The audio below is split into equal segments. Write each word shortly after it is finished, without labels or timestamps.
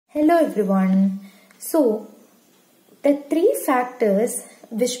Hello everyone. So, the three factors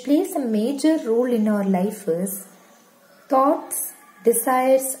which plays a major role in our life is thoughts,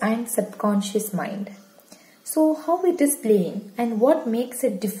 desires and subconscious mind. So, how it is playing and what makes a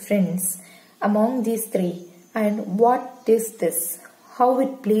difference among these three and what is this? How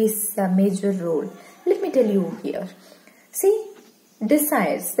it plays a major role? Let me tell you here. See,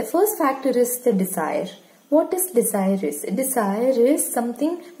 desires. The first factor is the desire. What is desire is? Desire is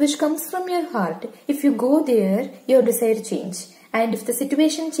something which comes from your heart. If you go there, your desire change. And if the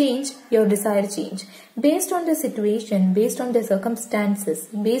situation change, your desire change. Based on the situation, based on the circumstances,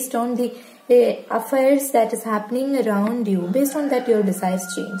 based on the affairs that is happening around you, based on that your desires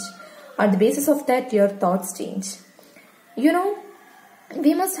change. On the basis of that, your thoughts change. You know,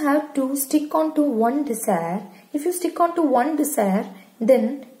 we must have to stick on to one desire. If you stick on to one desire,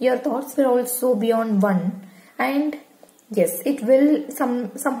 then your thoughts will also be on one, and yes, it will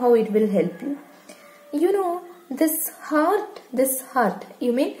somehow it will help you. You know, this heart, the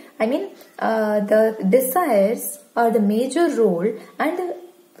desires are the major role, and the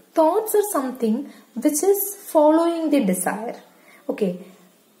thoughts are something which is following the desire. Okay,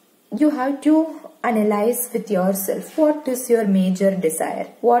 you have to analyze with yourself what is your major desire,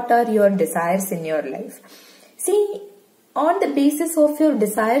 what are your desires in your life. See, on the basis of your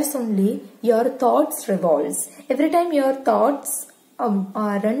desires only, your thoughts revolves. Every time your thoughts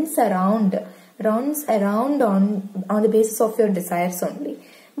runs around on the basis of your desires only.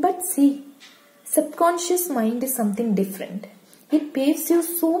 But see, subconscious mind is something different. It paves you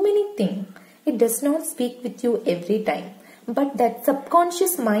so many things. It does not speak with you every time. But that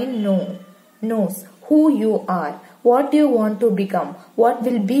subconscious mind knows who you are, what you want to become, what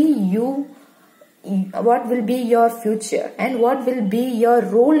will be your future and what will be your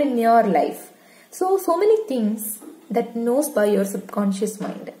role in your life. So many things that knows by your subconscious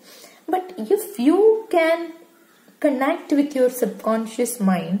mind. But if you can connect with your subconscious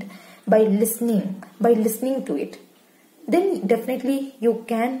mind by listening to it, then definitely you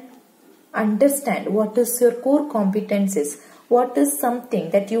can understand what is your core competences, what is something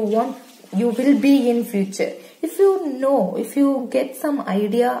that you will be in future. If you get some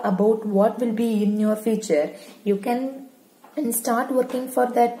idea about what will be in your future, you can start working for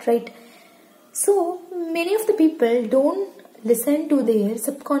that, right? So many of the people don't listen to their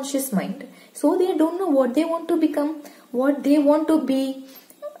subconscious mind. So they don't know what they want to become, what they want to be,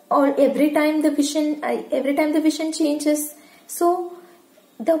 or every time the vision changes. So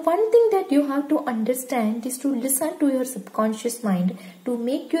the one thing that you have to understand is to listen to your subconscious mind to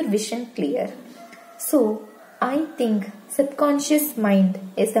make your vision clear. So I think subconscious mind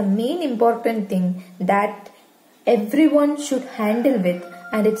is the main important thing that everyone should handle with,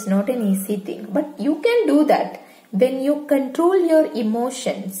 and it's not an easy thing. But you can do that when you control your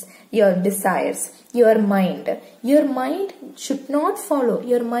emotions, your desires, your mind. Your mind should not follow,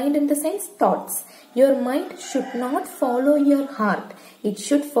 your mind in the sense thoughts. Your mind should not follow your heart. It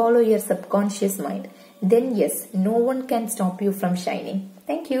should follow your subconscious mind. Then yes, no one can stop you from shining.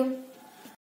 Thank you.